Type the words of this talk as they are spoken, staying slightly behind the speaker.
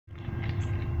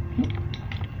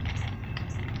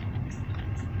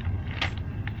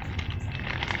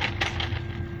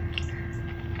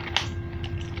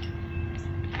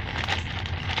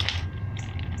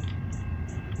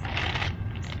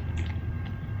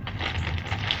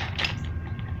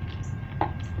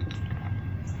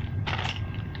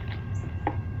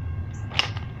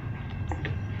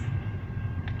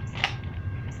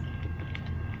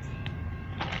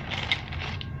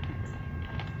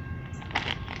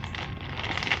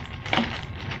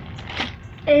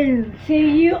And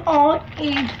see you all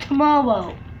in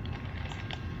tomorrow.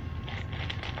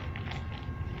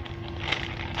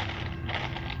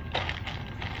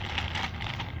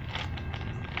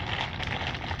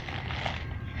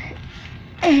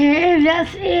 And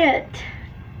that's it.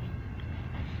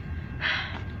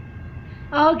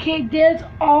 Okay, there's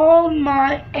all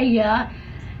my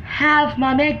have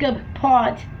my makeup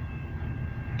part.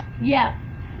 Yeah,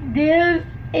 this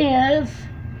is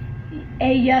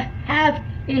half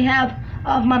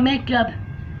of my makeup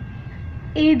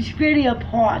each video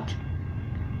part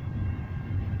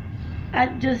I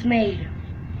just made.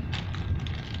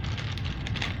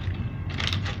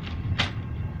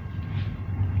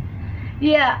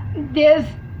 This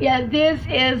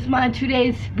is my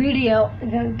today's video.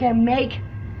 I'm gonna make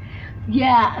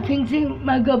I think I'm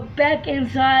gonna go back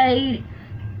inside,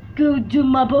 go do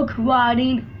my book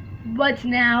writing. But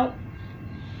now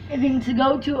I think to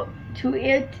go to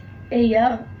it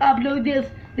upload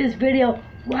this video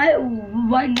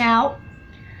right now,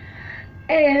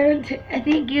 and I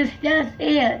think that's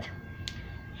it.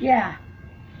 Yeah,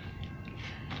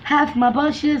 half my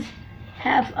brushes,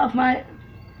 half of my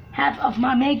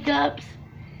makeups.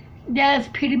 That's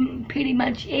pretty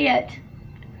much it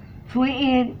for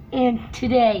in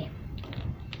today.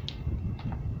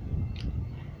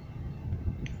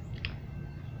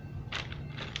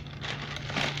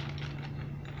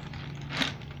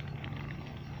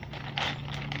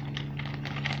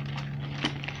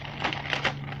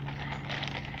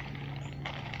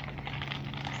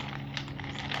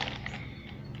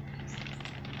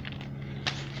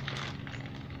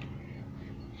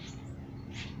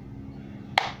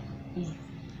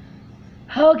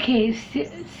 Okay, see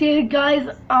you guys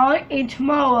on in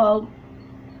tomorrow.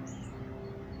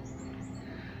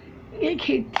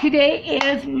 Okay, today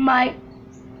is my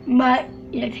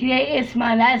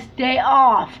last day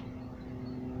off.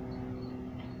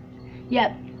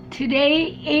 Yep,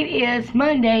 today it is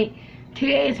Monday.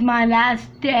 Today is my last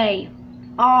day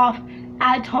off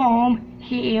at home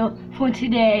here for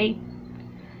today.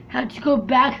 Have to go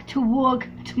back to work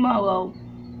tomorrow.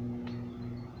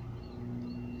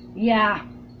 Yeah,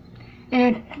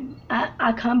 and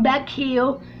I come back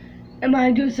here and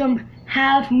I do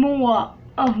half more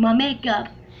of my makeup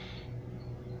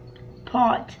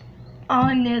part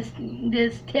on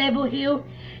this table here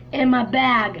and my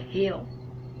bag here.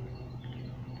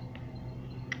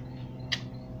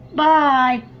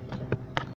 Bye.